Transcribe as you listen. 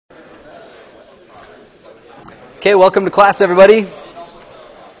Okay, welcome to class, everybody.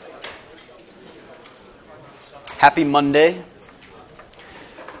 Happy Monday.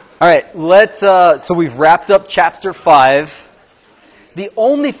 All right, so we've wrapped up chapter 5. The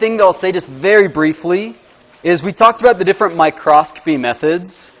only thing that I'll say just very briefly is we talked about the different microscopy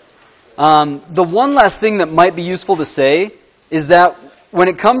methods. The one last thing that might be useful to say is that when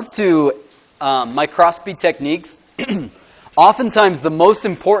it comes to microscopy techniques, oftentimes the most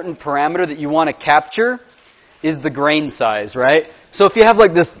important parameter that you want to capture is the grain size, right? So if you have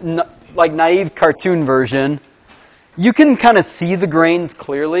like this naive cartoon version, you can kind of see the grains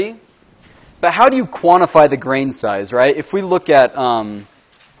clearly, but how do you quantify the grain size, right? If we look at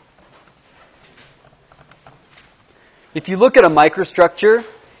if you look at a microstructure,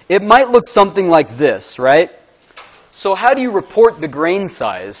 it might look something like this, right? So how do you report the grain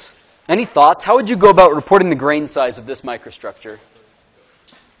size? Any thoughts? How would you go about reporting the grain size of this microstructure?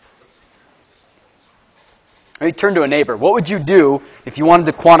 Maybe turn to a neighbor. What would you do if you wanted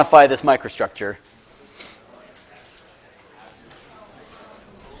to quantify this microstructure?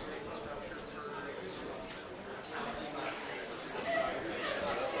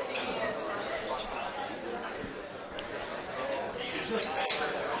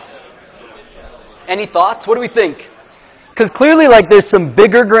 Any thoughts? What do we think? Because clearly, there's some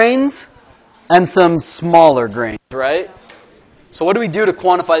bigger grains and some smaller grains, right? So what do we do to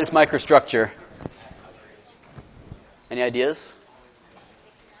quantify this microstructure? Any ideas?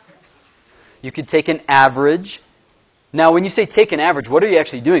 You could take an average. Now, when you say take an average, what are you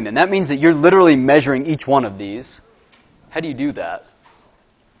actually doing then? That means that you're literally measuring each one of these. How do you do that?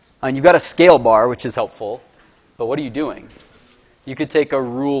 And you've got a scale bar, which is helpful. But what are you doing? You could take a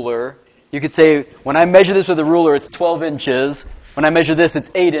ruler. You could say, when I measure this with a ruler, it's 12 inches. When I measure this,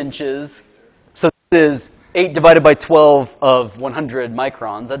 it's 8 inches. So this is 8 divided by 12 of 100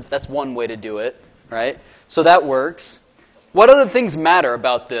 microns. That's one way to do it, right? So that works. What other things matter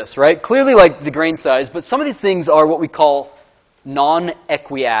about this, right? Clearly, the grain size, but some of these things are what we call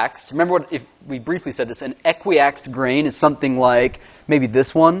non-equiaxed. Remember if we briefly said this, an equiaxed grain is something like maybe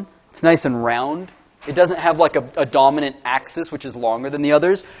this one. It's nice and round. It doesn't have a dominant axis, which is longer than the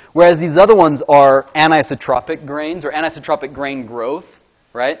others, whereas these other ones are anisotropic grains or anisotropic grain growth,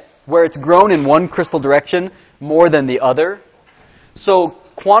 right? Where it's grown in one crystal direction more than the other. So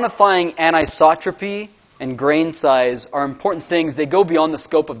quantifying anisotropy and grain size are important things. They go beyond the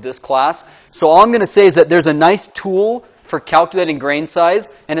scope of this class. So all I'm going to say is that there's a nice tool for calculating grain size,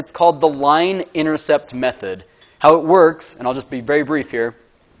 and it's called the line intercept method. How it works, and I'll just be very brief here,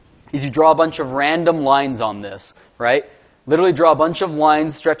 is you draw a bunch of random lines on this, right? Literally draw a bunch of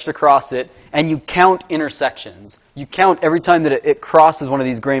lines stretched across it, and you count intersections. You count every time that it crosses one of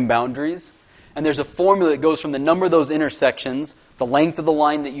these grain boundaries, and there's a formula that goes from the number of those intersections, the length of the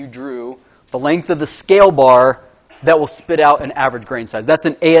line that you drew, the length of the scale bar that will spit out an average grain size. That's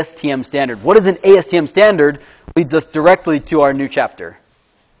an ASTM standard. What is an ASTM standard leads us directly to our new chapter.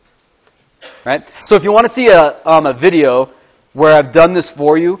 Right? So if you want to see a video where I've done this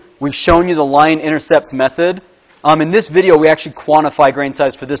for you, we've shown you the line intercept method. In this video, we actually quantify grain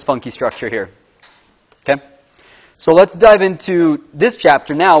size for this funky structure here. Okay? So let's dive into this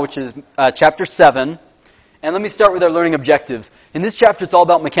chapter now, which is chapter 7. And let me start with our learning objectives. In this chapter, it's all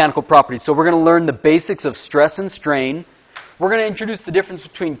about mechanical properties. So we're going to learn the basics of stress and strain. We're going to introduce the difference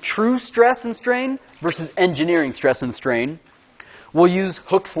between true stress and strain versus engineering stress and strain. We'll use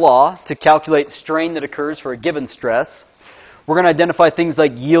Hooke's law to calculate strain that occurs for a given stress. We're going to identify things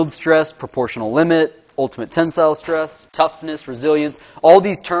like yield stress, proportional limit, ultimate tensile stress, toughness, resilience. All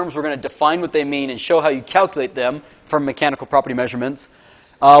these terms, we're going to define what they mean and show how you calculate them from mechanical property measurements.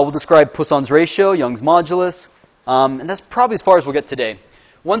 We'll describe Poisson's ratio, Young's modulus, and that's probably as far as we'll get today.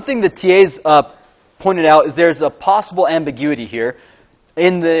 One thing the TAs pointed out is there's a possible ambiguity here.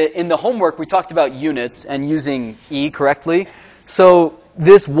 In the homework, we talked about units and using E correctly. So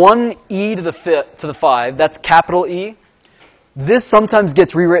this 1 e to the 5, that's capital E. This sometimes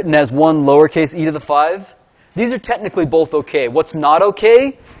gets rewritten as 1 lowercase e to the 5. These are technically both okay. What's not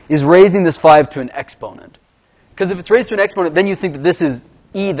okay is raising this 5 to an exponent. Because if it's raised to an exponent, then you think that this is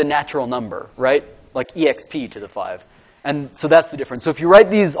e, the natural number, right? Like exp to the 5. And so that's the difference. So if you write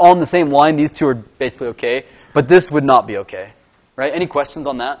these all in the same line, these two are basically okay. But this would not be okay. Right? Any questions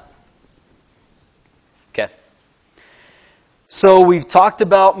on that? Okay. So we've talked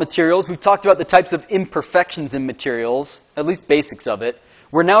about materials. We've talked about the types of imperfections in materials, at least basics of it.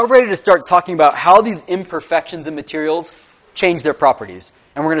 We're now ready to start talking about how these imperfections in materials change their properties.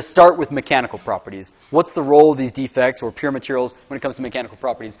 And we're going to start with mechanical properties. What's the role of these defects or pure materials when it comes to mechanical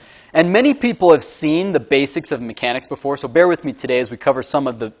properties? And many people have seen the basics of mechanics before, so bear with me today as we cover some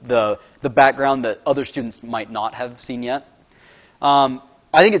of the background that other students might not have seen yet.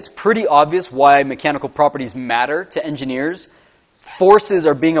 I think it's pretty obvious why mechanical properties matter to engineers. Forces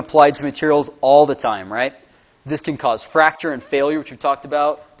are being applied to materials all the time, right? This can cause fracture and failure, which we've talked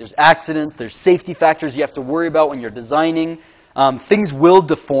about. There's accidents. There's safety factors you have to worry about when you're designing. Things will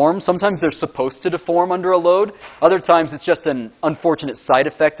deform. Sometimes they're supposed to deform under a load. Other times it's just an unfortunate side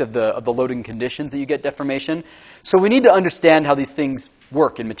effect of the loading conditions that you get deformation. So we need to understand how these things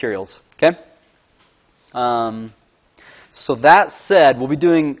work in materials, okay? So that said,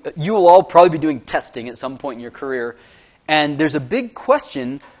 you will all probably be doing testing at some point in your career. And there's a big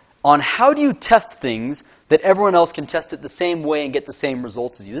question on how do you test things that everyone else can test it the same way and get the same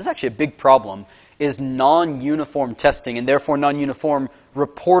results as you. This is actually a big problem, is non-uniform testing and therefore non-uniform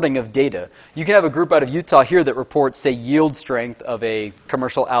reporting of data. You can have a group out of Utah here that reports, say, yield strength of a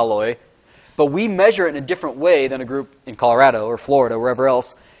commercial alloy, but we measure it in a different way than a group in Colorado or Florida or wherever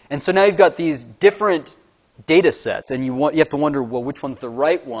else. And so now you've got these different data sets, and you have to wonder, well, which one's the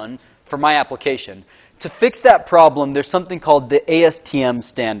right one for my application? To fix that problem, there's something called the ASTM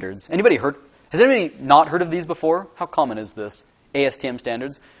standards. Has anybody not heard of these before? How common is this? ASTM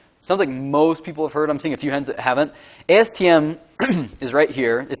standards? Sounds like most people have heard. I'm seeing a few hands that haven't. ASTM is right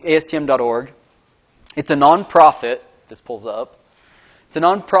here. It's ASTM.org. It's a nonprofit. This pulls up. It's a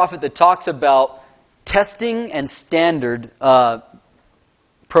nonprofit that talks about testing and standard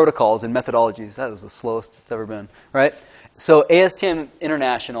protocols and methodologies. That is the slowest it's ever been, right? So ASTM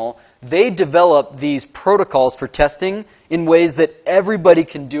International, they develop these protocols for testing in ways that everybody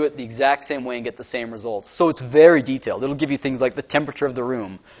can do it the exact same way and get the same results. So it's very detailed. It'll give you things like the temperature of the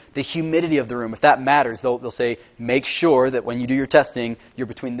room, the humidity of the room. If that matters, they'll say, make sure that when you do your testing, you're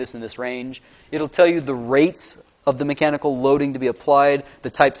between this and this range. It'll tell you the rates of the mechanical loading to be applied, the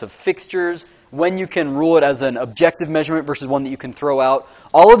types of fixtures, when you can rule it as an objective measurement versus one that you can throw out.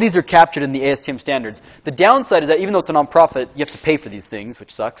 All of these are captured in the ASTM standards. The downside is that even though it's a nonprofit, you have to pay for these things,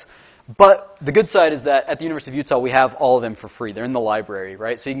 which sucks. But the good side is that at the University of Utah, we have all of them for free. They're in the library,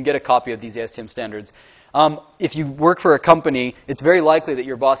 right? So you can get a copy of these ASTM standards. If you work for a company, it's very likely that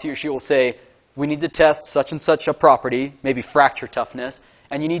your boss, he or she, will say, we need to test such and such a property, maybe fracture toughness,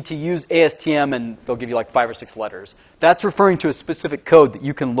 and you need to use ASTM, and they'll give you like 5 or 6 letters. That's referring to a specific code that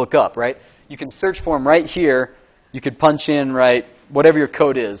you can look up, right? You can search for them right here. You could punch in, right, whatever your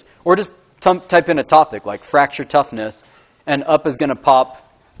code is. Or just type in a topic like fracture toughness, and up is going to pop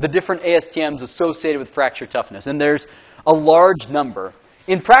the different ASTMs associated with fracture toughness. And there's a large number.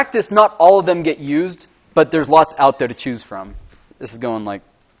 In practice, not all of them get used, but there's lots out there to choose from. This is going like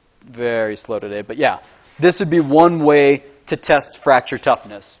very slow today. But yeah, this would be one way to test fracture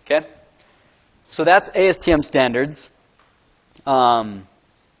toughness. Okay? So that's ASTM standards.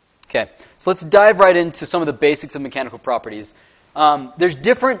 Okay, so let's dive right into some of the basics of mechanical properties. There's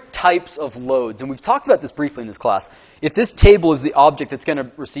different types of loads, and we've talked about this briefly in this class. If this table is the object that's going to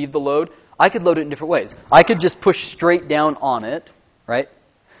receive the load, I could load it in different ways. I could just push straight down on it, right?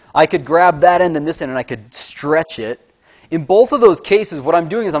 I could grab that end and this end, and I could stretch it. In both of those cases, what I'm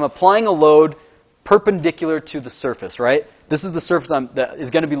doing is I'm applying a load perpendicular to the surface, right? This is the surface that is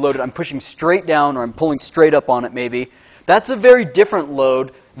going to be loaded. I'm pushing straight down, or I'm pulling straight up on it, maybe. That's a very different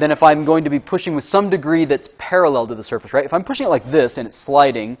load than if I'm going to be pushing with some degree that's parallel to the surface, right? If I'm pushing it like this and it's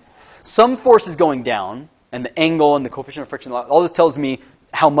sliding, some force is going down, and the angle and the coefficient of friction, all this tells me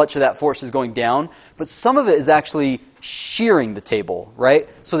how much of that force is going down, but some of it is actually shearing the table, right?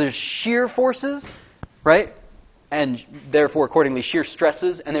 So there's shear forces, right? And therefore, accordingly, shear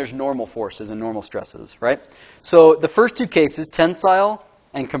stresses, and there's normal forces and normal stresses, right? So the first two cases, tensile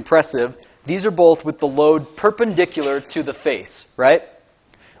and compressive, these are both with the load perpendicular to the face, right?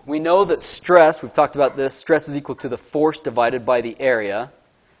 We know that stress, we've talked about this, stress is equal to the force divided by the area.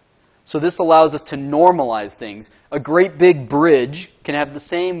 So this allows us to normalize things. A great big bridge can have the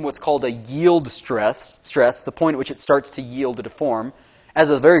same, what's called a yield stress, the point at which it starts to yield to deform,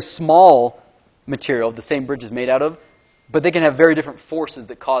 as a very small material the same bridge is made out of, but they can have very different forces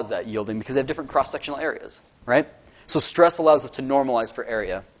that cause that yielding because they have different cross-sectional areas, right? So stress allows us to normalize for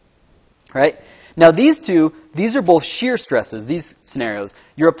area, right? Now these are both shear stresses, these scenarios.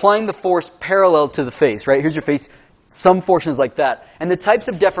 You're applying the force parallel to the face, right? Here's your face. Some forces like that. And the types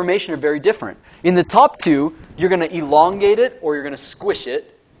of deformation are very different. In the top two, you're going to elongate it or you're going to squish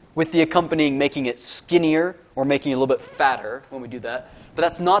it, with the accompanying making it skinnier or making it a little bit fatter when we do that. But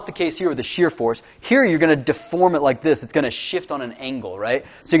that's not the case here with the shear force. Here you're going to deform it like this. It's going to shift on an angle, right?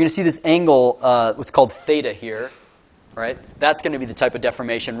 So you're going to see this angle, what's called theta here. right? That's going to be the type of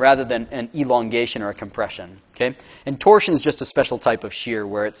deformation rather than an elongation or a compression, okay? And torsion is just a special type of shear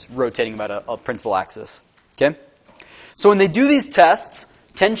where it's rotating about a principal axis, okay? So when they do these tests,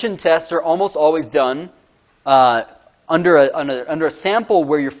 tension tests are almost always done under a sample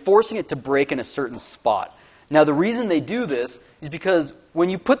where you're forcing it to break in a certain spot. Now, the reason they do this is because when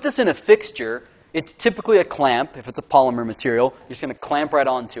you put this in a fixture, it's typically a clamp. If it's a polymer material, you're just going to clamp right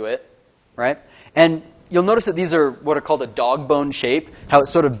onto it, right? And you'll notice that these are what are called a dog bone shape, how it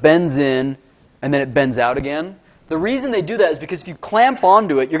sort of bends in and then it bends out again. The reason they do that is because if you clamp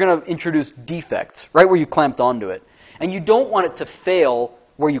onto it, you're going to introduce defects right where you clamped onto it. And you don't want it to fail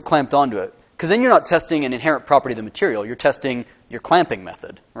where you clamped onto it, because then you're not testing an inherent property of the material. You're testing your clamping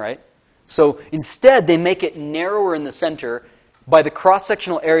method, right? So instead, they make it narrower in the center by the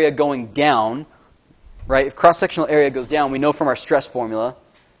cross-sectional area going down, right? If cross-sectional area goes down, we know from our stress formula,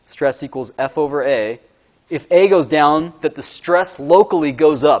 stress equals F over A. If A goes down, that the stress locally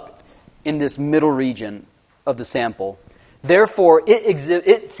goes up in this middle region of the sample. Therefore,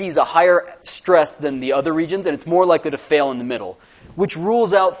 it sees a higher stress than the other regions, and it's more likely to fail in the middle, which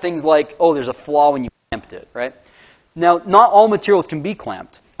rules out things like, oh, there's a flaw when you clamped it, right? Now, not all materials can be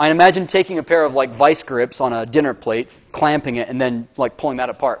clamped. I imagine taking a pair of like vice grips on a dinner plate, clamping it, and then like pulling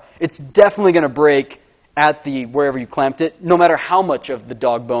that apart. It's definitely going to break at the wherever you clamped it, no matter how much of the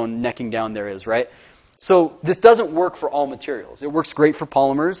dog bone necking down there is, right? So this doesn't work for all materials. It works great for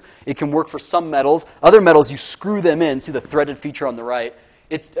polymers. It can work for some metals. Other metals, you screw them in. See the threaded feature on the right?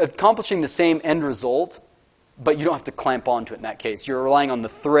 It's accomplishing the same end result, but you don't have to clamp onto it in that case. You're relying on the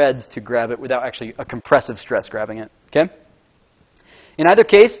threads to grab it without actually a compressive stress grabbing it, okay? In either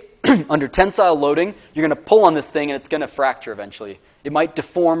case, under tensile loading, you're going to pull on this thing and it's going to fracture eventually. It might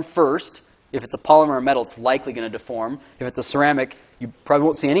deform first. If it's a polymer or metal, it's likely going to deform. If it's a ceramic, you probably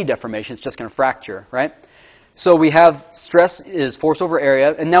won't see any deformation. It's just going to fracture, right? So we have stress is force over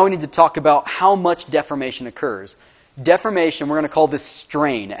area, and now we need to talk about how much deformation occurs. Deformation, we're going to call this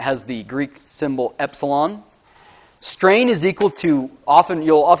strain. It has the Greek symbol epsilon. Strain is equal to,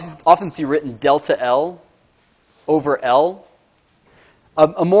 you'll often see written delta L over L.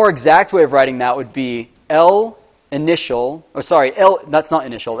 A more exact way of writing that would be L initial, that's not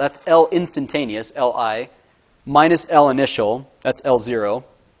initial, that's L instantaneous, Li, minus L initial, that's L0,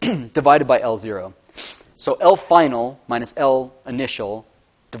 divided by L0. So L final minus L initial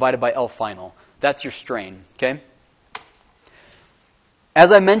divided by L final. That's your strain, okay?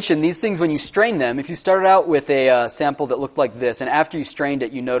 As I mentioned, these things, when you strain them, if you started out with a sample that looked like this, and after you strained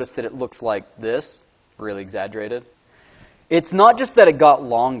it, you notice that it looks like this, really exaggerated. It's not just that it got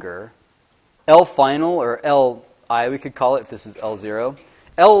longer. L final, or Li, we could call it if this is L0.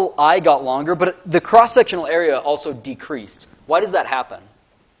 Li got longer, but the cross-sectional area also decreased. Why does that happen?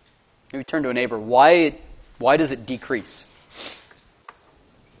 Maybe turn to a neighbor. Why does it decrease?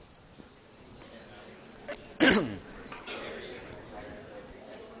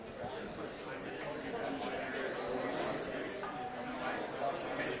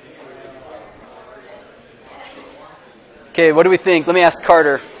 Okay, what do we think? Let me ask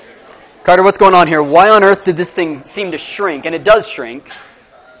Carter. Carter, what's going on here? Why on earth did this thing seem to shrink? And it does shrink.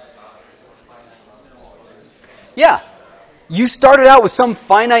 Yeah. You started out with some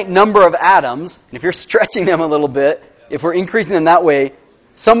finite number of atoms, and if you're stretching them a little bit, if we're increasing them that way,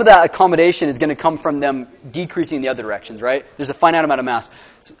 some of that accommodation is going to come from them decreasing in the other directions, right? There's a finite amount of mass.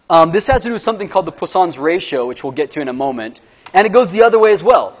 This has to do with something called the Poisson's ratio, which we'll get to in a moment. And it goes the other way as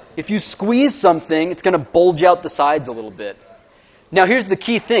well. If you squeeze something, it's going to bulge out the sides a little bit. Now, here's the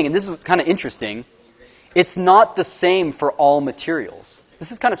key thing, and this is kind of interesting. It's not the same for all materials.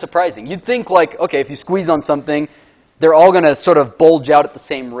 This is kind of surprising. You'd think like, okay, if you squeeze on something, they're all going to sort of bulge out at the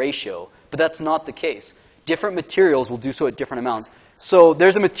same ratio. But that's not the case. Different materials will do so at different amounts. So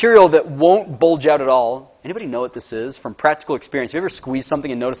there's a material that won't bulge out at all. Anybody know what this is from practical experience? Have you ever squeezed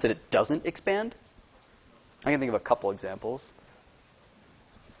something and noticed that it doesn't expand? I can think of a couple examples.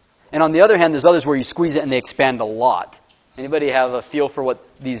 And on the other hand, there's others where you squeeze it and they expand a lot. Anybody have a feel for what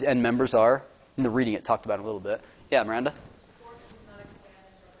these end members are? In the reading, it talked about it a little bit. Yeah, Miranda? Cork does not expand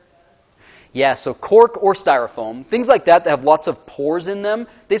as rubber does. Yeah, so cork or styrofoam, things like that have lots of pores in them,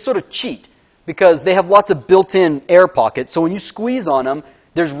 they sort of cheat because they have lots of built-in air pockets. So when you squeeze on them,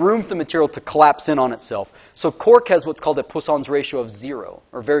 there's room for the material to collapse in on itself. So cork has what's called a Poisson's ratio of 0,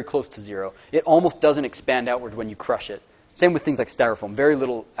 or very close to 0. It almost doesn't expand outward when you crush it. Same with things like styrofoam, very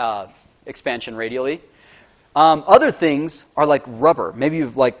little expansion radially. Other things are like rubber. Maybe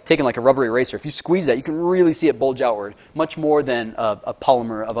you've taken a rubber eraser. If you squeeze that, you can really see it bulge outward, much more than a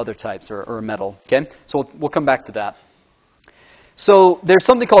polymer of other types or a metal. Okay, so we'll come back to that. So there's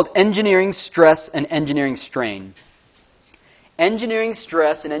something called engineering stress and engineering strain. engineering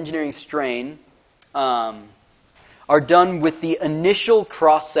stress and engineering strain are done with the initial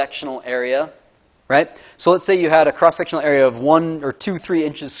cross-sectional area, right? So let's say you had a cross-sectional area of 1 or 2, 3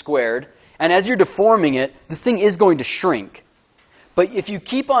 inches squared, and as you're deforming it, this thing is going to shrink. But if you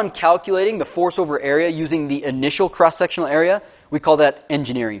keep on calculating the force over area using the initial cross-sectional area, we call that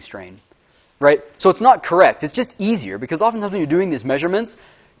engineering strain, right? So it's not correct. It's just easier because oftentimes when you're doing these measurements,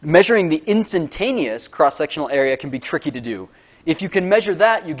 measuring the instantaneous cross-sectional area can be tricky to do. If you can measure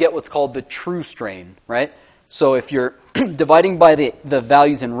that, you get what's called the true strain, right? So if you're dividing by the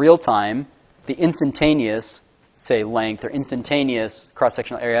values in real time, the instantaneous, say, length or instantaneous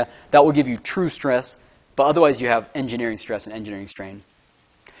cross-sectional area, that will give you true stress, but otherwise you have engineering stress and engineering strain.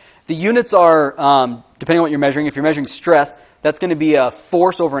 The units are, depending on what you're measuring, if you're measuring stress, that's going to be a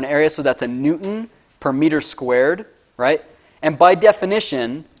force over an area, so that's a Newton per meter squared, right? And by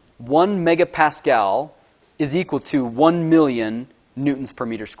definition, 1 megapascal is equal to 1 million newtons per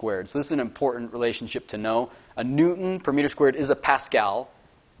meter squared. So this is an important relationship to know. A Newton per meter squared is a Pascal,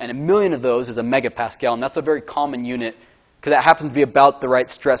 and 1 million of those is a megapascal, and that's a very common unit because that happens to be about the right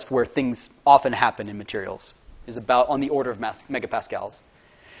stress where things often happen in materials, is about on the order of megapascals.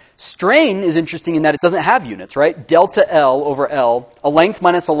 Strain is interesting in that it doesn't have units, right? Delta L over L, a length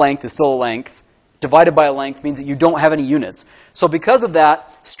minus a length is still a length, divided by a length means that you don't have any units. So because of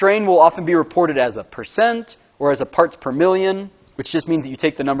that, strain will often be reported as a percent or as a parts per million, which just means that you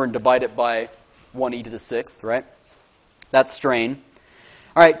take the number and divide it by 1e to the 6th, right? That's strain.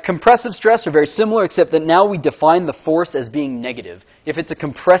 All right, compressive stress are very similar, except that now we define the force as being negative. If it's a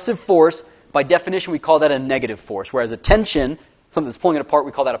compressive force, by definition, we call that a negative force, whereas a tension, something that's pulling it apart,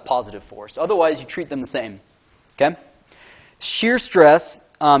 we call that a positive force. Otherwise, you treat them the same. Okay? Shear stress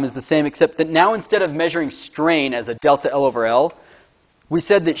is the same, except that now instead of measuring strain as a delta L over L, we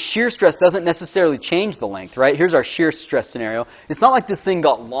said that shear stress doesn't necessarily change the length, right? Here's our shear stress scenario. It's not like this thing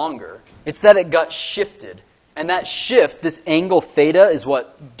got longer. It's that it got shifted. And that shift, this angle theta, is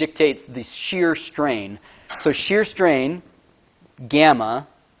what dictates the shear strain. So shear strain, gamma,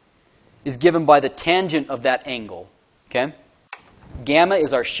 is given by the tangent of that angle. Okay? Gamma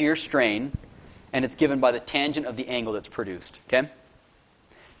is our shear strain, and it's given by the tangent of the angle that's produced. Okay?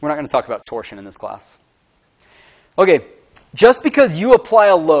 We're not going to talk about torsion in this class. Okay, just because you apply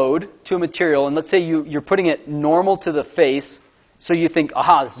a load to a material, and let's say you're putting it normal to the face, so you think,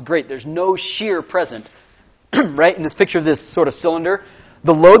 aha, this is great, there's no shear present, right? In this picture of this sort of cylinder,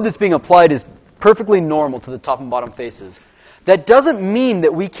 the load that's being applied is perfectly normal to the top and bottom faces. That doesn't mean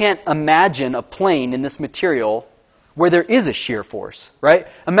that we can't imagine a plane in this material where there is a shear force, right?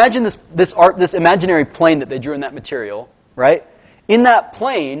 Imagine this imaginary plane that they drew in that material, right? In that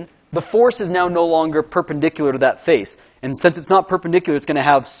plane, the force is now no longer perpendicular to that face. And since it's not perpendicular, it's going to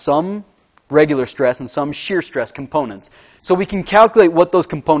have some regular stress and some shear stress components. So we can calculate what those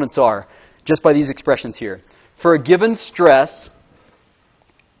components are just by these expressions here. For a given stress,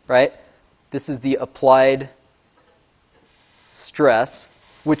 right, this is the applied stress,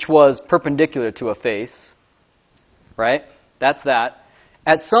 which was perpendicular to a face, right? That's that.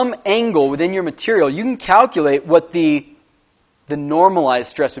 At some angle within your material, you can calculate what the normalized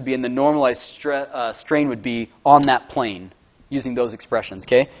stress would be and the normalized strain would be on that plane using those expressions,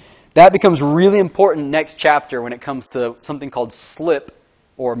 okay? That becomes really important next chapter when it comes to something called slip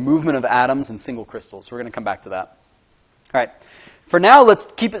or movement of atoms and single crystals. So we're going to come back to that. All right. For now, let's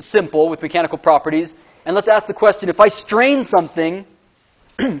keep it simple with mechanical properties, and let's ask the question, if I strain something,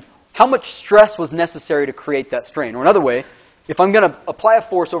 how much stress was necessary to create that strain? Or another way, if I'm going to apply a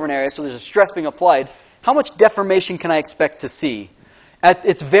force over an area, so there's a stress being applied, how much deformation can I expect to see? At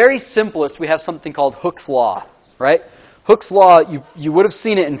its very simplest, we have something called Hooke's law, right? Hooke's law, you would have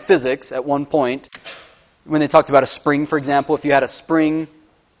seen it in physics at one point when they talked about a spring, for example. If you had a spring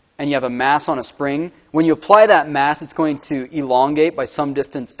and you have a mass on a spring, when you apply that mass, it's going to elongate by some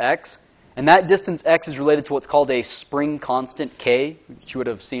distance x, and that distance x is related to what's called a spring constant k, which you would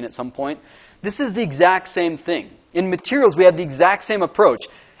have seen at some point. This is the exact same thing. In materials, we have the exact same approach.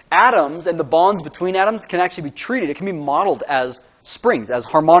 Atoms and the bonds between atoms can actually be treated, it can be modeled as springs, as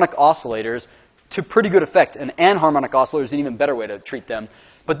harmonic oscillators to pretty good effect. An anharmonic oscillator is an even better way to treat them.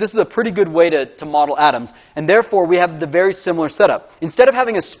 But this is a pretty good way to model atoms. And therefore, we have the very similar setup. Instead of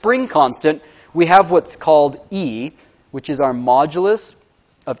having a spring constant, we have what's called E, which is our modulus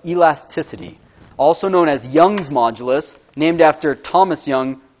of elasticity, also known as Young's modulus, named after Thomas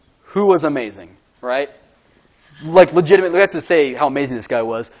Young, who was amazing, right? Like, legitimately, we have to say how amazing this guy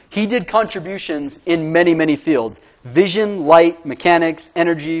was. He did contributions in many, many fields. Vision, light, mechanics,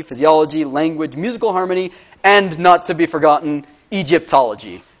 energy, physiology, language, musical harmony, and, not to be forgotten,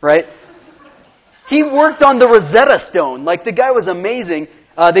 Egyptology, right? He worked on the Rosetta Stone. Like, the guy was amazing.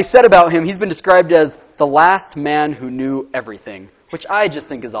 They said about him, he's been described as the last man who knew everything, which I just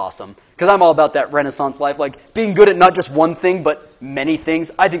think is awesome. Because I'm all about that Renaissance life, like being good at not just one thing, but many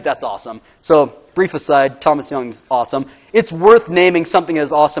things. I think that's awesome. So, brief aside, Thomas Young's awesome. It's worth naming something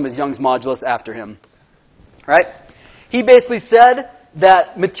as awesome as Young's modulus after him. Right? He basically said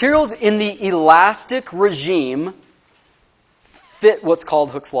that materials in the elastic regime fit what's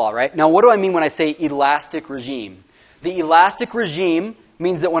called Hooke's law, right? Now, what do I mean when I say elastic regime? The elastic regime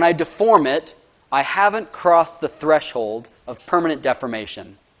means that when I deform it, I haven't crossed the threshold of permanent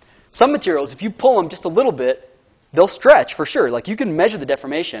deformation. Some materials, if you pull them just a little bit, they'll stretch for sure. Like, you can measure the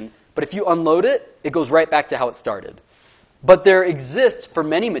deformation, but if you unload it, it goes right back to how it started. But there exists for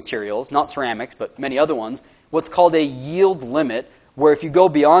many materials, not ceramics, but many other ones, what's called a yield limit, where if you go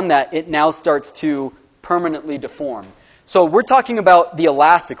beyond that, it now starts to permanently deform. So we're talking about the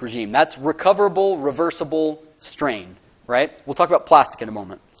elastic regime. That's recoverable, reversible strain, right? We'll talk about plastic in a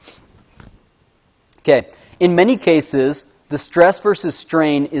moment. Okay. In many cases, the stress versus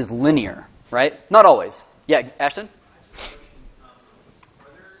strain is linear, right? Not always. Yeah, Ashton? Are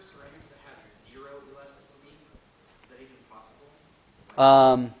there ceramics that have zero elasticity? Is that even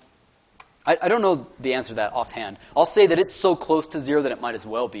possible? I don't know the answer to that offhand. I'll say that it's so close to zero that it might as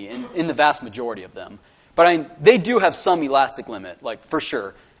well be in the vast majority of them. But they do have some elastic limit, like for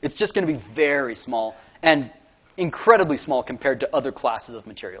sure. It's just going to be very small and incredibly small compared to other classes of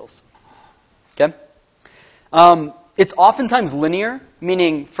materials. Okay? It's oftentimes linear,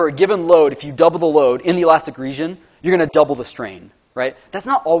 meaning for a given load, if you double the load in the elastic region, you're going to double the strain, right? That's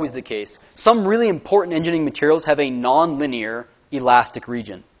not always the case. Some really important engineering materials have a non-linear elastic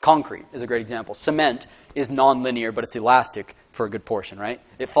region. Concrete is a great example. Cement is non-linear, but it's elastic for a good portion, right?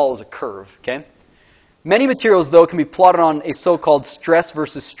 It follows a curve, okay? Many materials, though, can be plotted on a so-called stress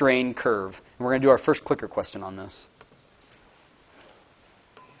versus strain curve. And we're going to do our first clicker question on this.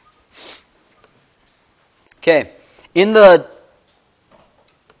 Okay. In the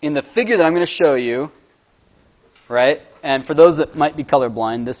figure that I'm going to show you, right, and for those that might be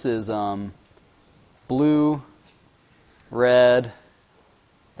colorblind, this is blue, red,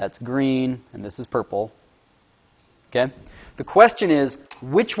 that's green, and this is purple. Okay? The question is,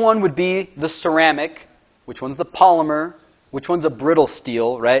 which one would be the ceramic, which one's the polymer, which one's a brittle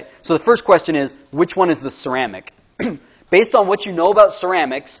steel, right? So the first question is, which one is the ceramic? Based on what you know about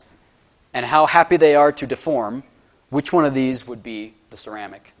ceramics and how happy they are to deform, which one of these would be the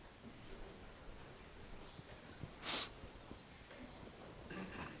ceramic?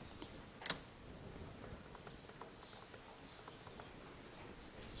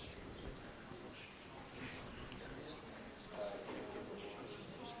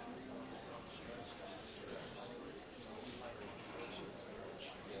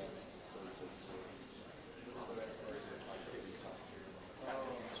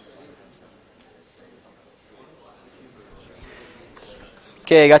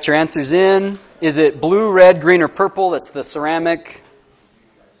 Okay, got your answers in. Is it blue, red, green, or purple? That's the ceramic.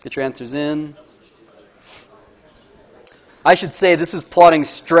 Get your answers in. I should say this is plotting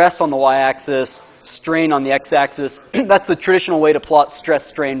stress on the y-axis, strain on the x-axis. That's the traditional way to plot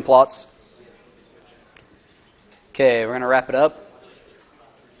stress-strain plots. Okay, we're going to wrap it up.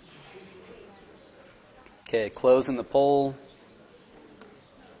 Okay, closing the poll.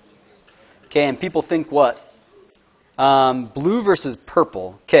 Okay, and people think what? Blue versus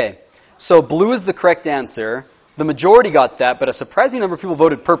purple. Okay, so blue is the correct answer. The majority got that, but a surprising number of people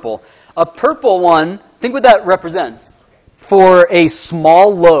voted purple. A purple one, think what that represents. For a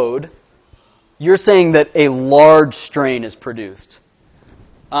small load, you're saying that a large strain is produced.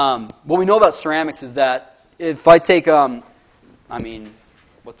 What we know about ceramics is that if I take, do I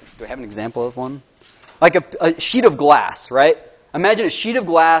have an example of one? Like a sheet of glass, right? Imagine a sheet of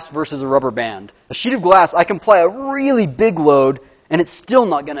glass versus a rubber band. A sheet of glass, I can apply a really big load, and it's still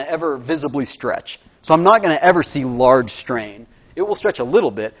not going to ever visibly stretch. So I'm not going to ever see large strain. It will stretch a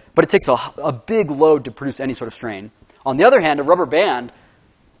little bit, but it takes a big load to produce any sort of strain. On the other hand, a rubber band,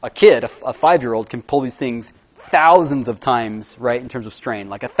 a kid, a 5-year-old, can pull these things thousands of times, right, in terms of strain.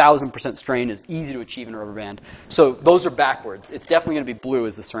 Like 1,000% strain is easy to achieve in a rubber band. So those are backwards. It's definitely going to be blue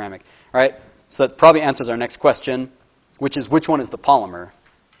as the ceramic, right? So that probably answers our next question, which is which one is the polymer?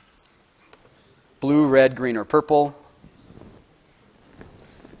 Blue, red, green, or purple?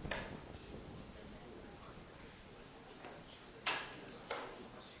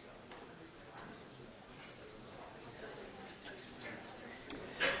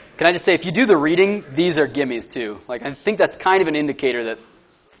 Can I just say, if you do the reading, these are gimmies too. Like, I think that's kind of an indicator that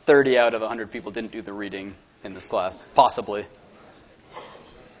 30 out of 100 people didn't do the reading in this class, possibly.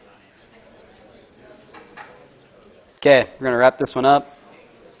 Okay, we're going to wrap this one up.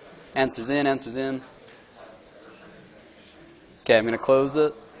 Answers in, answers in. Okay, I'm going to close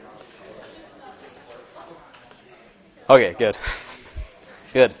it. Okay, good.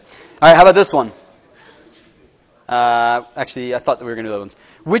 Good. All right, how about this one? Actually, I thought that we were going to do those ones.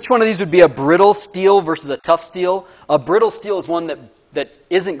 Which one of these would be a brittle steel versus a tough steel? A brittle steel is one that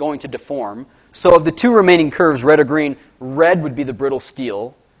isn't going to deform. So of the two remaining curves, red or green, red would be the brittle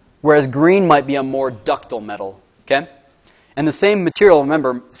steel, whereas green might be a more ductile metal. Okay? And the same material,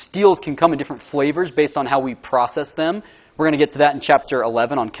 remember, steels can come in different flavors based on how we process them. We're going to get to that in Chapter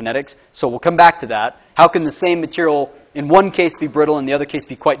 11 on kinetics, so we'll come back to that. How can the same material in one case be brittle and the other case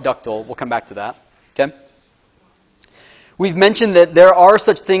be quite ductile? We'll come back to that. Okay? We've mentioned that there are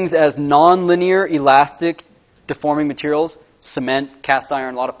such things as nonlinear elastic deforming materials. Cement, cast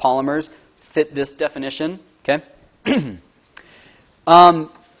iron, a lot of polymers fit this definition. Okay?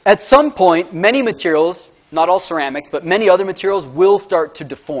 At some point, many materials, not all ceramics, but many other materials will start to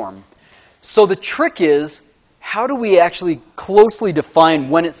deform. So the trick is, how do we actually closely define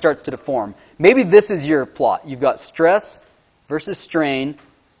when it starts to deform? Maybe this is your plot. You've got stress versus strain.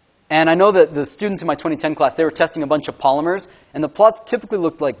 And I know that the students in my 2010 class, they were testing a bunch of polymers, and the plots typically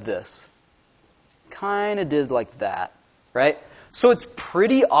looked like this. Kind of did like that, right? So it's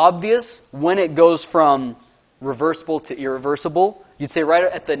pretty obvious when it goes from reversible to irreversible. You'd say right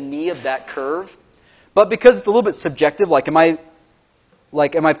at the knee of that curve. But because it's a little bit subjective, am I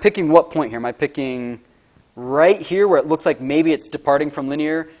picking what point here? Am I picking right here where it looks like maybe it's departing from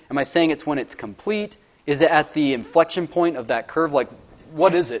linear? Am I saying it's when it's complete? Is it at the inflection point of that curve?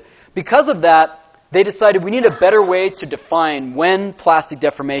 What is it? Because of that, they decided we need a better way to define when plastic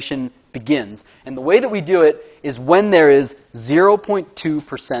deformation begins. And the way that we do it is when there is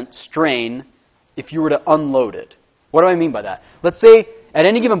 0.2% strain if you were to unload it. What do I mean by that? Let's say at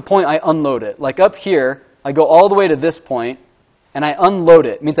any given point I unload it. Like up here, I go all the way to this point, and I unload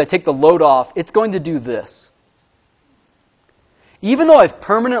it. It means I take the load off. It's going to do this. Even though I've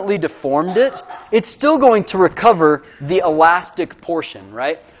permanently deformed it, it's still going to recover the elastic portion,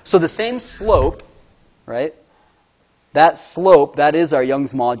 right? So the same slope, right? That slope, that is our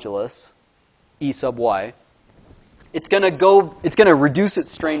Young's modulus, E sub y. It's going to reduce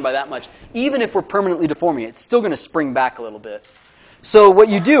its strain by that much. Even if we're permanently deforming it, it's still going to spring back a little bit. So what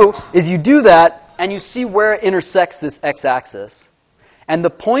you do is you do that, and you see where it intersects this x-axis. And the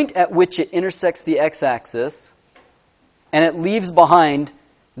point at which it intersects the x-axis, and it leaves behind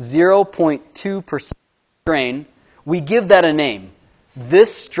 0.2% strain, we give that a name.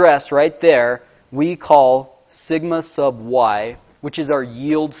 This stress right there we call sigma sub y, which is our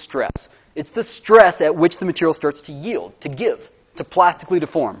yield stress. It's the stress at which the material starts to yield, to give, to plastically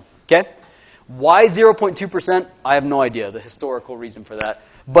deform. Okay? Why 0.2%? I have no idea the historical reason for that.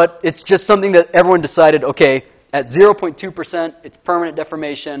 But it's just something that everyone decided, okay, at 0.2%, it's permanent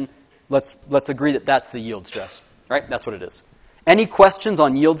deformation. Let's agree that that's the yield stress. Right? That's what it is. Any questions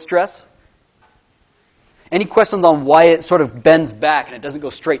on yield stress? Any questions on why it sort of bends back and it doesn't go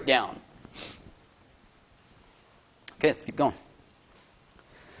straight down? Okay, let's keep going.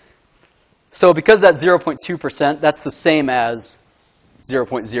 So because that's 0.2%, that's the same as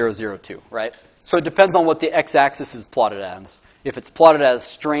 0.002, right? So it depends on what the x-axis is plotted as. If it's plotted as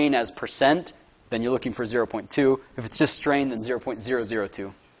strain as percent, then you're looking for 0.2. If it's just strain, then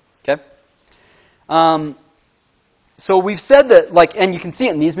 0.002. Okay? So we've said that, and you can see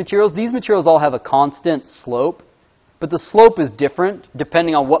it in these materials all have a constant slope, but the slope is different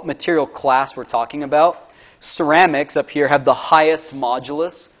depending on what material class we're talking about. Ceramics up here have the highest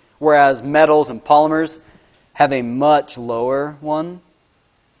modulus, whereas metals and polymers have a much lower one,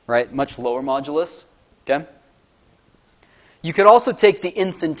 right? Much lower modulus, okay? You could also take the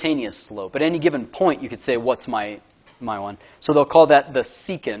instantaneous slope. At any given point, you could say, what's my one? So they'll call that the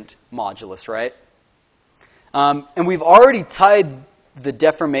secant modulus, right? And we've already tied the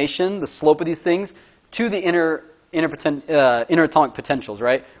deformation, the slope of these things, to the interatomic potentials,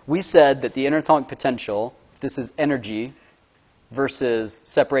 right? We said that the interatomic potential, this is energy versus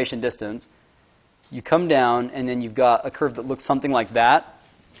separation distance, you come down and then you've got a curve that looks something like that.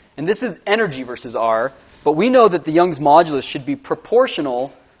 And this is energy versus R, but we know that the Young's modulus should be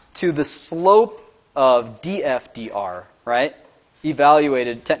proportional to the slope of df dr, right?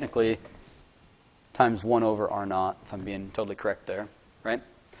 Evaluated technically times 1 over R naught, if I'm being totally correct there, right?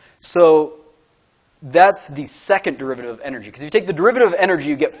 So that's the second derivative of energy. Because if you take the derivative of energy,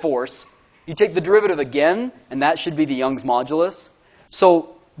 you get force. You take the derivative again, and that should be the Young's modulus.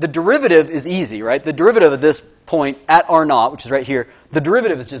 So the derivative is easy, right? The derivative of this point at R naught, which is right here, the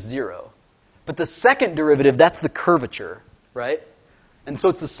derivative is just 0. But the second derivative, that's the curvature, right? And so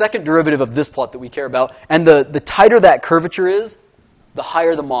it's the second derivative of this plot that we care about. And the tighter that curvature is, the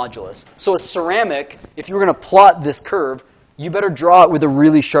higher the modulus. So a ceramic, if you were going to plot this curve, you better draw it with a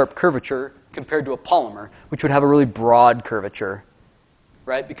really sharp curvature compared to a polymer, which would have a really broad curvature,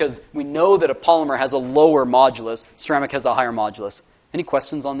 right? Because we know that a polymer has a lower modulus, ceramic has a higher modulus. Any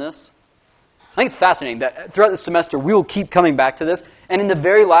questions on this? I think it's fascinating that throughout the semester we will keep coming back to this, and in the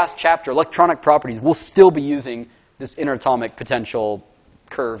very last chapter, electronic properties, we'll still be using this interatomic potential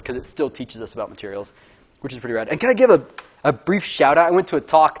curve because it still teaches us about materials, which is pretty rad. And can I give a brief shout out? I went to a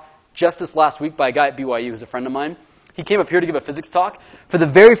talk just this last week by a guy at BYU who's a friend of mine. He came up here to give a physics talk. For the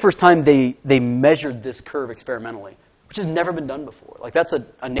very first time, they measured this curve experimentally, which has never been done before. Like that's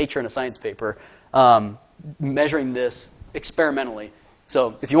a Nature and a Science paper measuring this experimentally.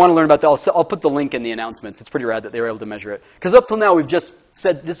 So if you want to learn about that, I'll put the link in the announcements. It's pretty rad that they were able to measure it. Because up till now, we've just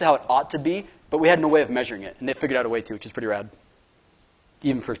said this is how it ought to be, but we had no way of measuring it. And they figured out a way to, which is pretty rad.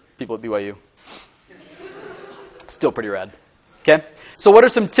 Even for people at BYU. Still pretty rad. Okay? So what are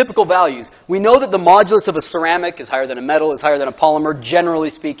some typical values? We know that the modulus of a ceramic is higher than a metal, is higher than a polymer, generally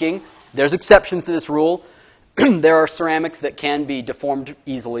speaking. There's exceptions to this rule. There are ceramics that can be deformed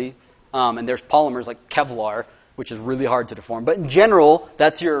easily. And there's polymers like Kevlar, which is really hard to deform. But in general,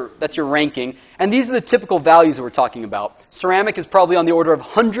 that's your ranking. And these are the typical values that we're talking about. Ceramic is probably on the order of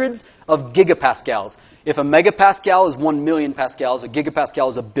hundreds of gigapascals. If a megapascal is 1 million pascals, a gigapascal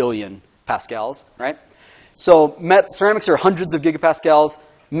is 1 billion pascals, right? So ceramics are hundreds of gigapascals.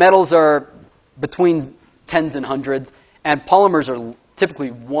 Metals are between tens and hundreds. And polymers are typically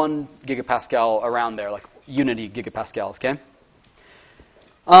 1 gigapascal around there, like unity gigapascals, okay?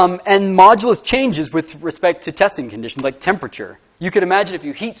 And modulus changes with respect to testing conditions, like temperature. You could imagine if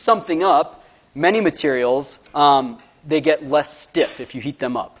you heat something up, many materials, they get less stiff if you heat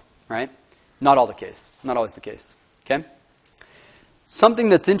them up, right? Not all the case. Not always the case, okay? Something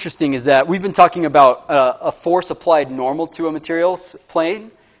that's interesting is that we've been talking about a force applied normal to a material's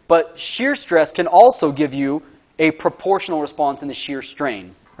plane, but shear stress can also give you a proportional response in the shear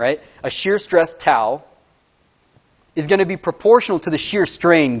strain, right? A shear stress tau is going to be proportional to the shear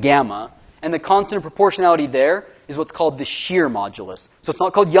strain gamma, and the constant of proportionality there is what's called the shear modulus. So it's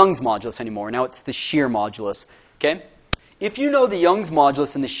not called Young's modulus anymore. Now it's the shear modulus, okay? If you know the Young's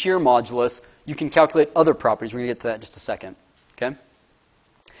modulus and the shear modulus, you can calculate other properties. We're going to get to that in just a second, okay?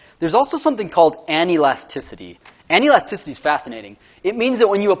 There's also something called anelasticity. Anelasticity is fascinating. It means that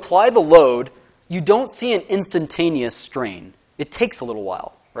when you apply the load, you don't see an instantaneous strain. It takes a little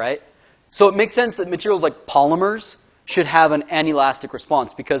while, right? So it makes sense that materials like polymers should have an anelastic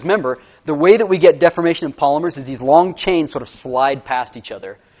response because remember, the way that we get deformation in polymers is these long chains sort of slide past each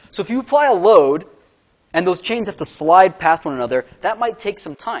other. So if you apply a load and those chains have to slide past one another, that might take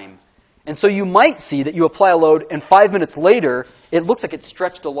some time. And so you might see that you apply a load and 5 minutes later, it looks like it's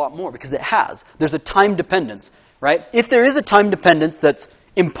stretched a lot more because it has. There's a time dependence, right? If there is a time dependence that's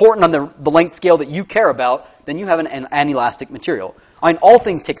important on the length scale that you care about, then you have an anelastic material. I mean, all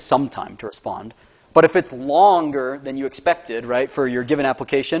things take some time to respond. But if it's longer than you expected, right, for your given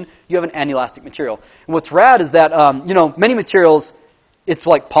application, you have an anelastic material. And what's rad is that, many materials, it's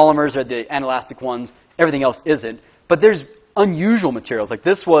like polymers are the anelastic ones. Everything else isn't. But there's unusual materials. Like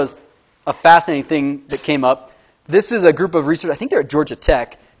this was a fascinating thing that came up. This is a group of researchers, I think they're at Georgia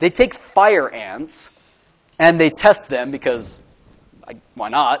Tech. They take fire ants and they test them because, why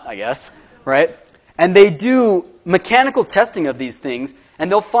not, I guess, right? And they do mechanical testing of these things,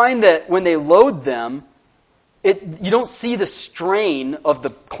 and they'll find that when they load them, you don't see the strain of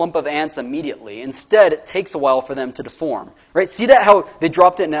the clump of ants immediately. Instead, it takes a while for them to deform. Right? See that how they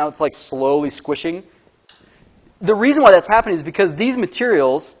dropped it and now it's like slowly squishing? The reason why that's happening is because these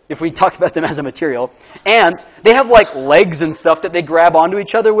materials, if we talk about them as a material, ants, they have like legs and stuff that they grab onto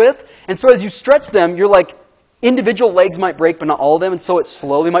each other with. And so as you stretch them, you're like, individual legs might break, but not all of them, and so it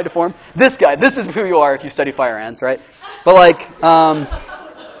slowly might deform. This guy, this is who you are if you study fire ants, right? But like,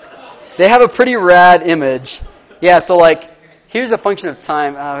 they have a pretty rad image. Yeah, so like, here's a function of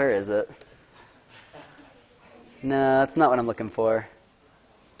time. Oh, where is it? No, that's not what I'm looking for.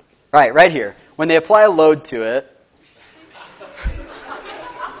 Right here. When they apply a load to it.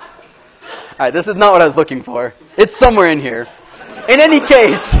 All right, this is not what I was looking for. It's somewhere in here. In any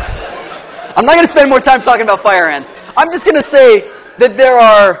case, I'm not going to spend more time talking about fire ants. I'm just going to say that there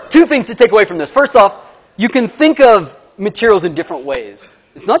are two things to take away from this. First off, you can think of materials in different ways.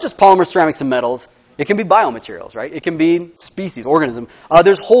 It's not just polymers, ceramics, and metals. It can be biomaterials, right? It can be species, organism.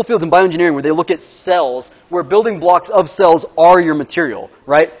 There's whole fields in bioengineering where they look at cells, where building blocks of cells are your material,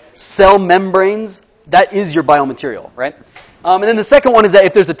 right? Cell membranes, that is your biomaterial, right? And then the second one is that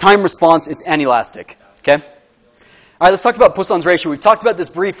if there's a time response, it's anelastic, okay? All right, let's talk about Poisson's ratio. We've talked about this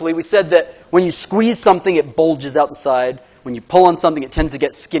briefly. We said that when you squeeze something, it bulges out the side. When you pull on something, it tends to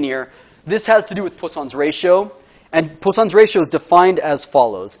get skinnier. This has to do with Poisson's ratio. And Poisson's ratio is defined as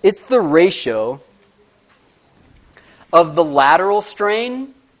follows. It's the ratio of the lateral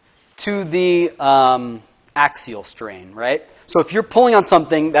strain to the axial strain, right? So if you're pulling on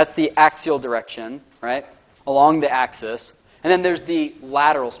something, that's the axial direction, right, along the axis. And then there's the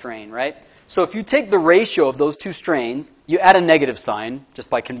lateral strain, right? So if you take the ratio of those two strains, you add a negative sign, just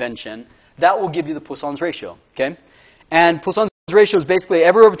by convention, that will give you the Poisson's ratio, okay? And Poisson's ratio is basically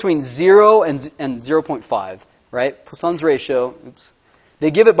everywhere between 0 and 0.5, right? Poisson's ratio, oops. They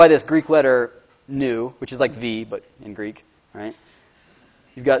give it by this Greek letter nu, which is like V, but in Greek, right?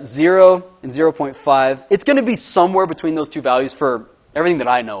 You've got 0 and 0.5. It's going to be somewhere between those two values for everything that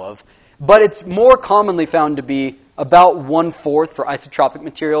I know of. But it's more commonly found to be about 1/4 for isotropic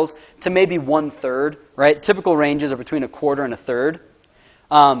materials to maybe 1/3, right? Typical ranges are between 1/4 and 1/3.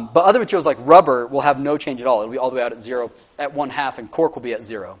 But other materials like rubber will have no change at all. It'll be all the way out at 0, at 1/2, and cork will be at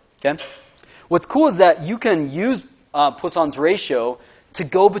 0, okay? What's cool is that you can use Poisson's ratio to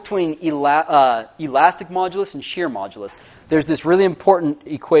go between elastic modulus and shear modulus. There's this really important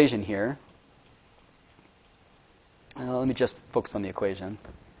equation here. Let me just focus on the equation.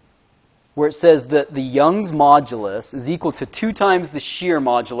 Where it says that the Young's modulus is equal to 2 times the shear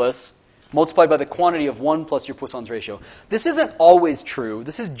modulus multiplied by the quantity of 1 plus your Poisson's ratio. This isn't always true.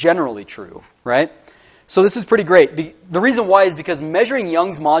 This is generally true, right? So this is pretty great. The reason why is because measuring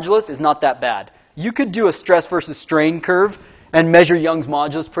Young's modulus is not that bad. You could do a stress versus strain curve and measure Young's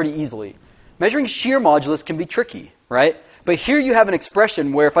modulus pretty easily. Measuring shear modulus can be tricky, right? But here you have an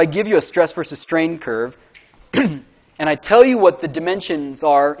expression where if I give you a stress versus strain curve, and I tell you what the dimensions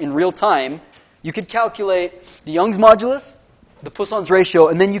are in real time, you could calculate the Young's modulus, the Poisson's ratio,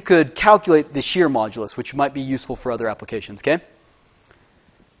 and then you could calculate the shear modulus, which might be useful for other applications, okay?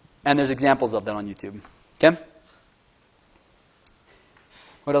 And there's examples of that on YouTube, okay?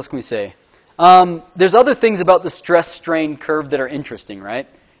 What else can we say? There's other things about the stress-strain curve that are interesting, right?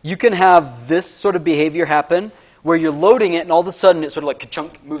 You can have this sort of behavior happen where you're loading it and all of a sudden it sort of like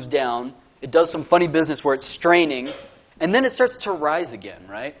ka-chunk moves down. It does some funny business where it's straining, and then it starts to rise again,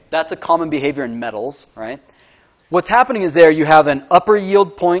 right? That's a common behavior in metals, right? What's happening is there you have an upper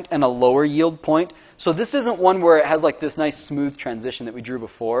yield point and a lower yield point. So this isn't one where it has like this nice smooth transition that we drew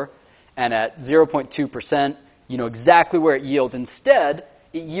before, and at 0.2%, you know exactly where it yields. Instead,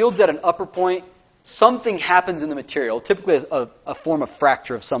 it yields at an upper point. Something happens in the material. Typically a form of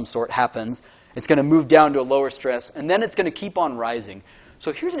fracture of some sort happens. It's going to move down to a lower stress, and then it's going to keep on rising.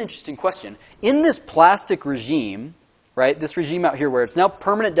 So here's an interesting question. In this plastic regime, right, this regime out here where it's now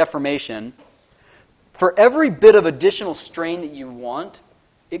permanent deformation, for every bit of additional strain that you want,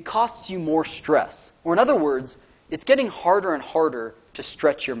 it costs you more stress. Or in other words, it's getting harder and harder to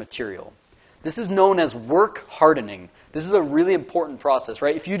stretch your material. This is known as work hardening. This is a really important process,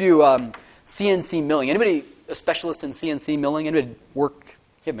 right? If you do CNC milling, anybody a specialist in CNC milling? Anybody work?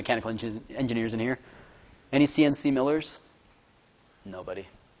 You have mechanical engineers in here. Any CNC millers? Nobody.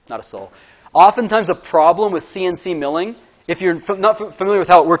 Not a soul. Oftentimes a problem with CNC milling, if you're not familiar with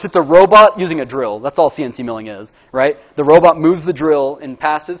how it works, it's a robot using a drill. That's all CNC milling is, right? The robot moves the drill and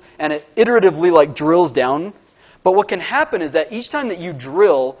passes, and it iteratively like drills down. But what can happen is that each time that you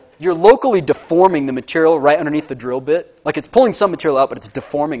drill, you're locally deforming the material right underneath the drill bit. Like it's pulling some material out, but it's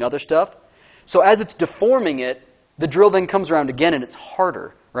deforming other stuff. So as it's deforming it, the drill then comes around again and it's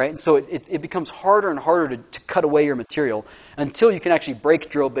harder, right? And so it becomes harder and harder to cut away your material until you can actually break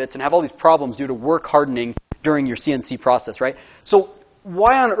drill bits and have all these problems due to work hardening during your CNC process, right? So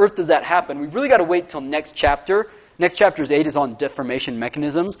why on earth does that happen? We've really got to wait till next chapter. Next chapter 8 is on deformation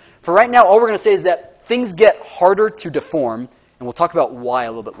mechanisms. For right now, all we're going to say is that things get harder to deform, and we'll talk about why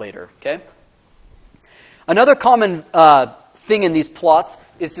a little bit later, okay? Another common thing in these plots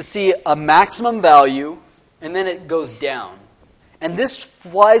is to see a maximum value, and then it goes down. And this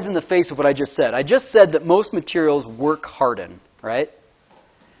flies in the face of what I just said. I just said that most materials work harden, right?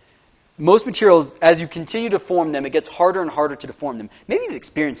 Most materials, as you continue to form them, it gets harder and harder to deform them. Maybe you've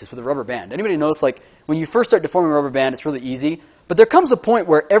experienced this with a rubber band. Anybody notice, like, when you first start deforming a rubber band, it's really easy. But there comes a point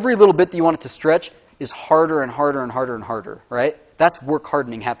where every little bit that you want it to stretch is harder and harder and harder and harder, right? That's work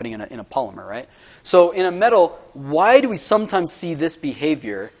hardening happening in a polymer, right? So in a metal, why do we sometimes see this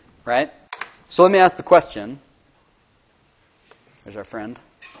behavior, right? So let me ask the question. There's our friend.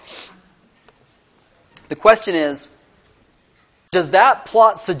 The question is, does that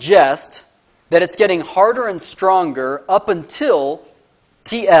plot suggest that it's getting harder and stronger up until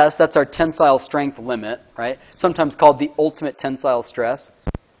TS, that's our tensile strength limit, right? Sometimes called the ultimate tensile stress.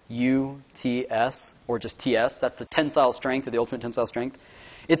 UTS, or just TS. That's the tensile strength, or the ultimate tensile strength.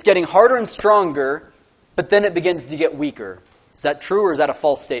 It's getting harder and stronger, but then it begins to get weaker. Is that true, or is that a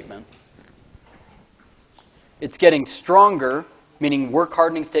false statement? It's getting stronger, meaning work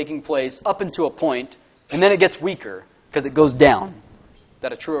hardening is taking place up into a point, and then it gets weaker because it goes down. Is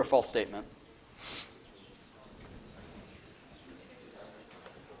that a true or false statement?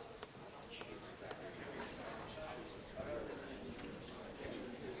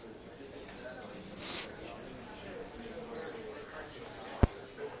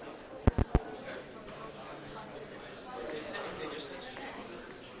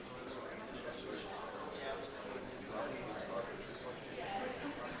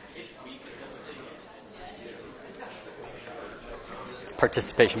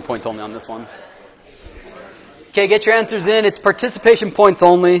 Participation points only on this one. Okay, get your answers in. It's participation points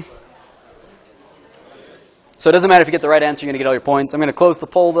only. So it doesn't matter if you get the right answer, you're going to get all your points. I'm going to close the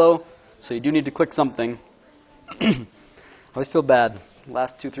poll, though, so you do need to click something. I always feel bad.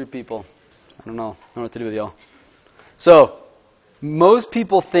 Last 2-3 people. I don't know what to do with y'all. So, most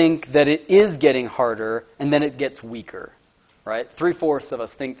people think that it is getting harder, and then it gets weaker. Right? 3/4 of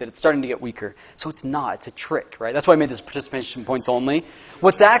us think that it's starting to get weaker. So it's not. It's a trick, right? That's why I made this participation points only.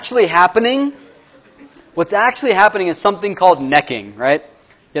 What's actually happening is something called necking, right?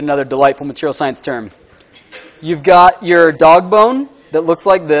 Yet another delightful material science term. You've got your dog bone that looks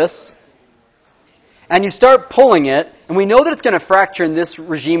like this, and you start pulling it, and we know that it's going to fracture in this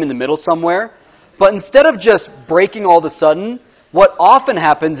regime in the middle somewhere, but instead of just breaking all of a sudden, what often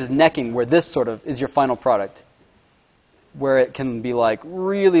happens is necking, where this sort of is your final product, where it can be like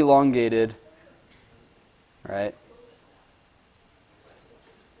really elongated, right?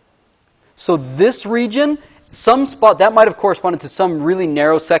 So this region, some spot, that might have corresponded to some really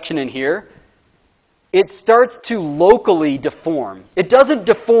narrow section in here. It starts to locally deform. It doesn't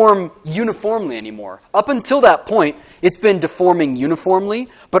deform uniformly anymore. Up until that point, it's been deforming uniformly,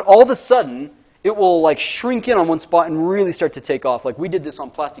 but all of a sudden, it will like shrink in on one spot and really start to take off. Like we did this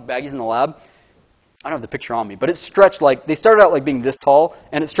on plastic baggies in the lab. I don't have the picture on me, but it stretched like, they started out like being this tall,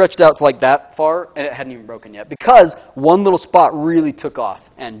 and it stretched out to like that far, and it hadn't even broken yet, because one little spot really took off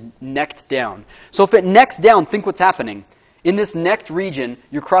and necked down. So if it necks down, think what's happening. In this necked region,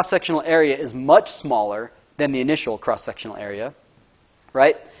 your cross-sectional area is much smaller than the initial cross-sectional area,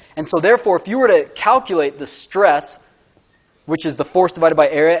 right? And so therefore, if you were to calculate the stress, which is the force divided by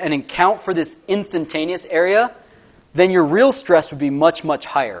area, and account for this instantaneous area, then your real stress would be much, much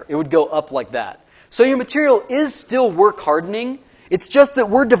higher. It would go up like that. So your material is still work hardening. It's just that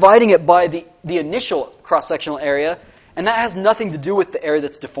we're dividing it by the initial cross-sectional area, and that has nothing to do with the area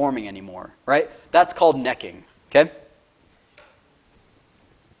that's deforming anymore, right? That's called necking, okay?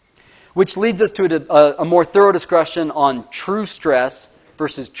 Which leads us to a more thorough discussion on true stress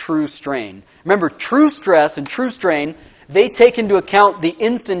versus true strain. Remember, true stress and true strain, they take into account the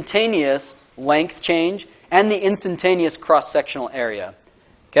instantaneous length change and the instantaneous cross-sectional area,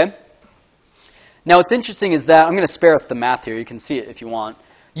 okay? Now, what's interesting is that, I'm going to spare us the math here, you can see it if you want.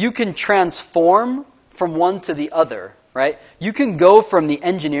 You can transform from one to the other, right? You can go from the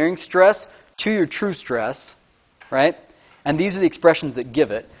engineering stress to your true stress, right? And these are the expressions that give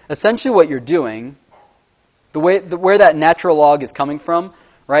it. Essentially what you're doing, where that natural log is coming from,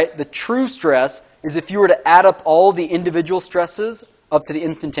 right? The true stress is if you were to add up all the individual stresses up to the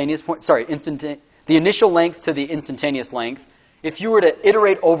instantaneous point, the initial length to the instantaneous length. If you were to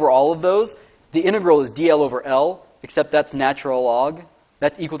iterate over all of those, the integral is dl over L, except that's natural log.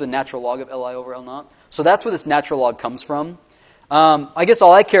 That's equal to natural log of Li over L naught. So that's where this natural log comes from. I guess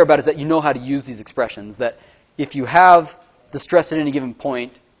all I care about is that you know how to use these expressions, that if you have the stress at any given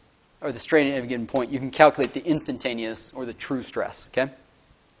point, or the strain at any given point, you can calculate the instantaneous or the true stress, okay?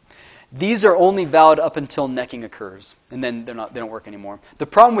 These are only valid up until necking occurs, and then they don't work anymore. The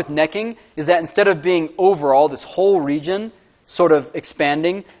problem with necking is that instead of being overall, this whole region sort of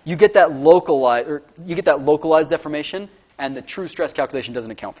expanding, you get that localized deformation, and the true stress calculation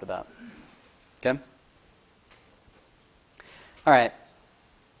doesn't account for that. Okay? All right.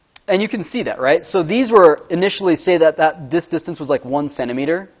 And you can see that, right? So these were initially, say that this distance was like 1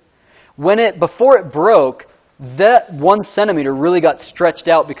 centimeter. Before it broke, that 1 centimeter really got stretched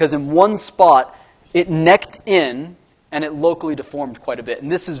out because in one spot, it necked in and it locally deformed quite a bit.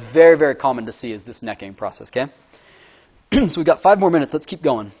 And this is very, very common to see, is this necking process, okay? So we've got 5 more minutes. Let's keep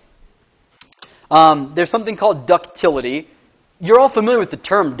going. There's something called ductility. You're all familiar with the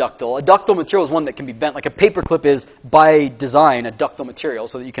term ductile. A ductile material is one that can be bent. Like a paperclip is, by design, a ductile material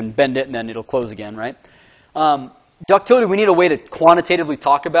so that you can bend it and then it'll close again, right? Ductility, we need a way to quantitatively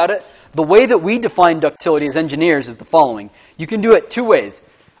talk about it. The way that we define ductility as engineers is the following. You can do it 2 ways.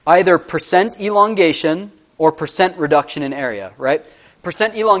 either percent elongation or percent reduction in area, right?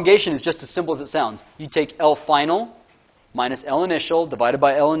 Percent elongation is just as simple as it sounds. You take L final minus L initial divided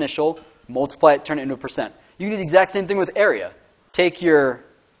by L initial, multiply it, turn it into a percent. You can do the exact same thing with area. Take your,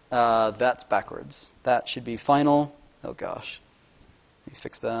 that's backwards. That should be final. Oh gosh. Let me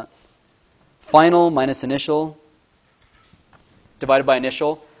fix that. Final minus initial divided by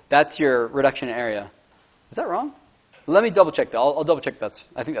initial. That's your reduction in area. Is that wrong? Let me double check that. I'll double check that.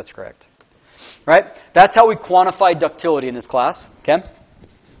 I think that's correct. Right? That's how we quantify ductility in this class. Okay?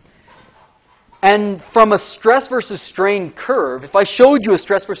 And from a stress versus strain curve, if I showed you a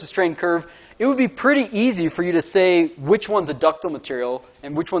stress versus strain curve, it would be pretty easy for you to say which one's a ductile material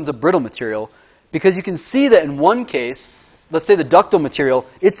and which one's a brittle material. Because you can see that in one case, let's say the ductile material,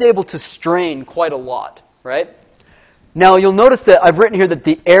 it's able to strain quite a lot, right? Now you'll notice that I've written here that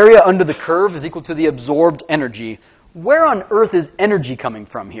the area under the curve is equal to the absorbed energy. Where on earth is energy coming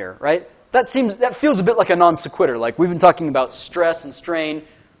from here, right? That feels a bit like a non sequitur. Like we've been talking about stress and strain.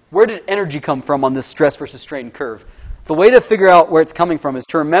 Where did energy come from on this stress versus strain curve? The way to figure out where it's coming from is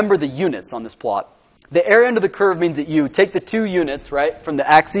to remember the units on this plot. The area under the curve means that you take the two units, right, from the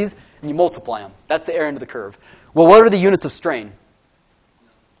axes and you multiply them. That's the area under the curve. Well, what are the units of strain?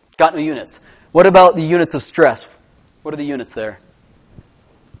 Got no units. What about the units of stress? What are the units there?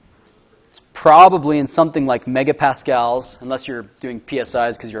 It's probably in something like megapascals, unless you're doing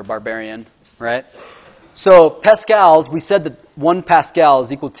PSIs because you're a barbarian, right? So pascals, we said that 1 pascal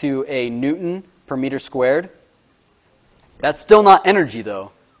is equal to a Newton per meter squared. That's still not energy,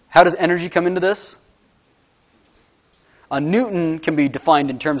 though. How does energy come into this? A Newton can be defined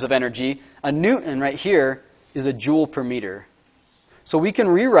in terms of energy. A Newton right here is a joule per meter. So we can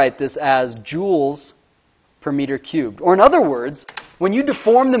rewrite this as joules per meter cubed. Or in other words, when you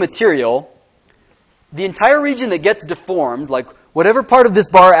deform the material, the entire region that gets deformed, like whatever part of this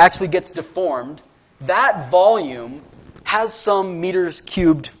bar actually gets deformed, that volume has some meters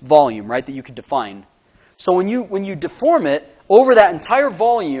cubed volume, right, that you could define. So when you deform it, over that entire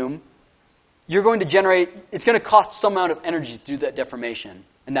volume, you're going to generate, it's going to cost some amount of energy to do that deformation.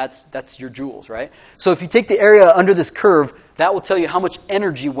 And that's your joules, right? So if you take the area under this curve, that will tell you how much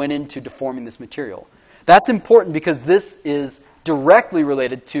energy went into deforming this material. That's important because this is directly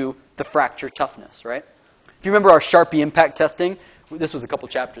related to the fracture toughness, right? If you remember our Sharpie impact testing, this was a couple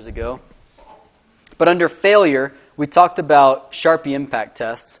chapters ago. But under failure, we talked about Sharpie impact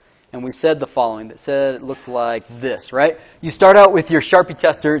tests, and we said the following. That said it looked like this, right? You start out with your Sharpie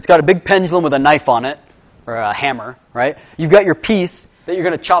tester. It's got a big pendulum with a knife on it, or a hammer, right? You've got your piece that you're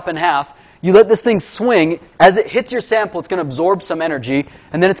going to chop in half. You let this thing swing. As it hits your sample, it's going to absorb some energy,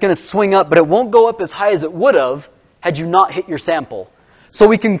 and then it's going to swing up, but it won't go up as high as it would have had you not hit your sample. So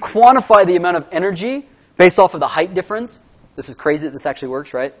we can quantify the amount of energy based off of the height difference. This is crazy that this actually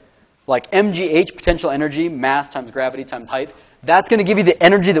works, right? Like mgh, potential energy, mass times gravity times height. That's going to give you the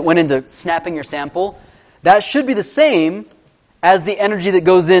energy that went into snapping your sample. That should be the same as the energy that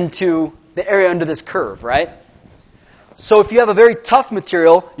goes into the area under this curve, right? So if you have a very tough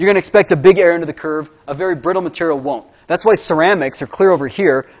material, you're going to expect a big area under the curve. A very brittle material won't. That's why ceramics are clear over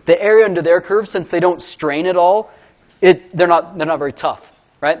here. The area under their curve, since they don't strain at all, they're not very tough,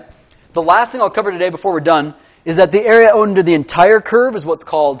 right? The last thing I'll cover today before we're done is that the area under the entire curve is what's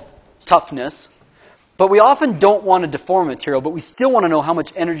called toughness. But we often don't want to deform material, but we still want to know how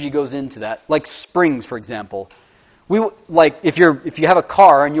much energy goes into that. Like springs, for example. If you have a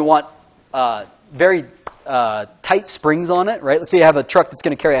car and you want very tight springs on it, right? Let's say you have a truck that's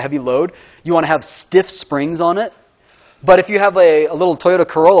going to carry a heavy load. You want to have stiff springs on it. But if you have a little Toyota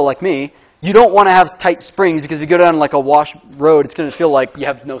Corolla like me, you don't want to have tight springs because if you go down like a wash road, it's going to feel like you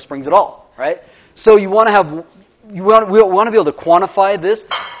have no springs at all, right? So we want to be able to quantify this.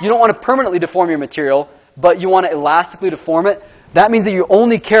 You don't want to permanently deform your material, but you want to elastically deform it. That means that you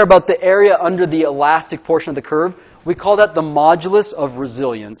only care about the area under the elastic portion of the curve. We call that the modulus of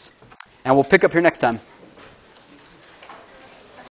resilience. And we'll pick up here next time.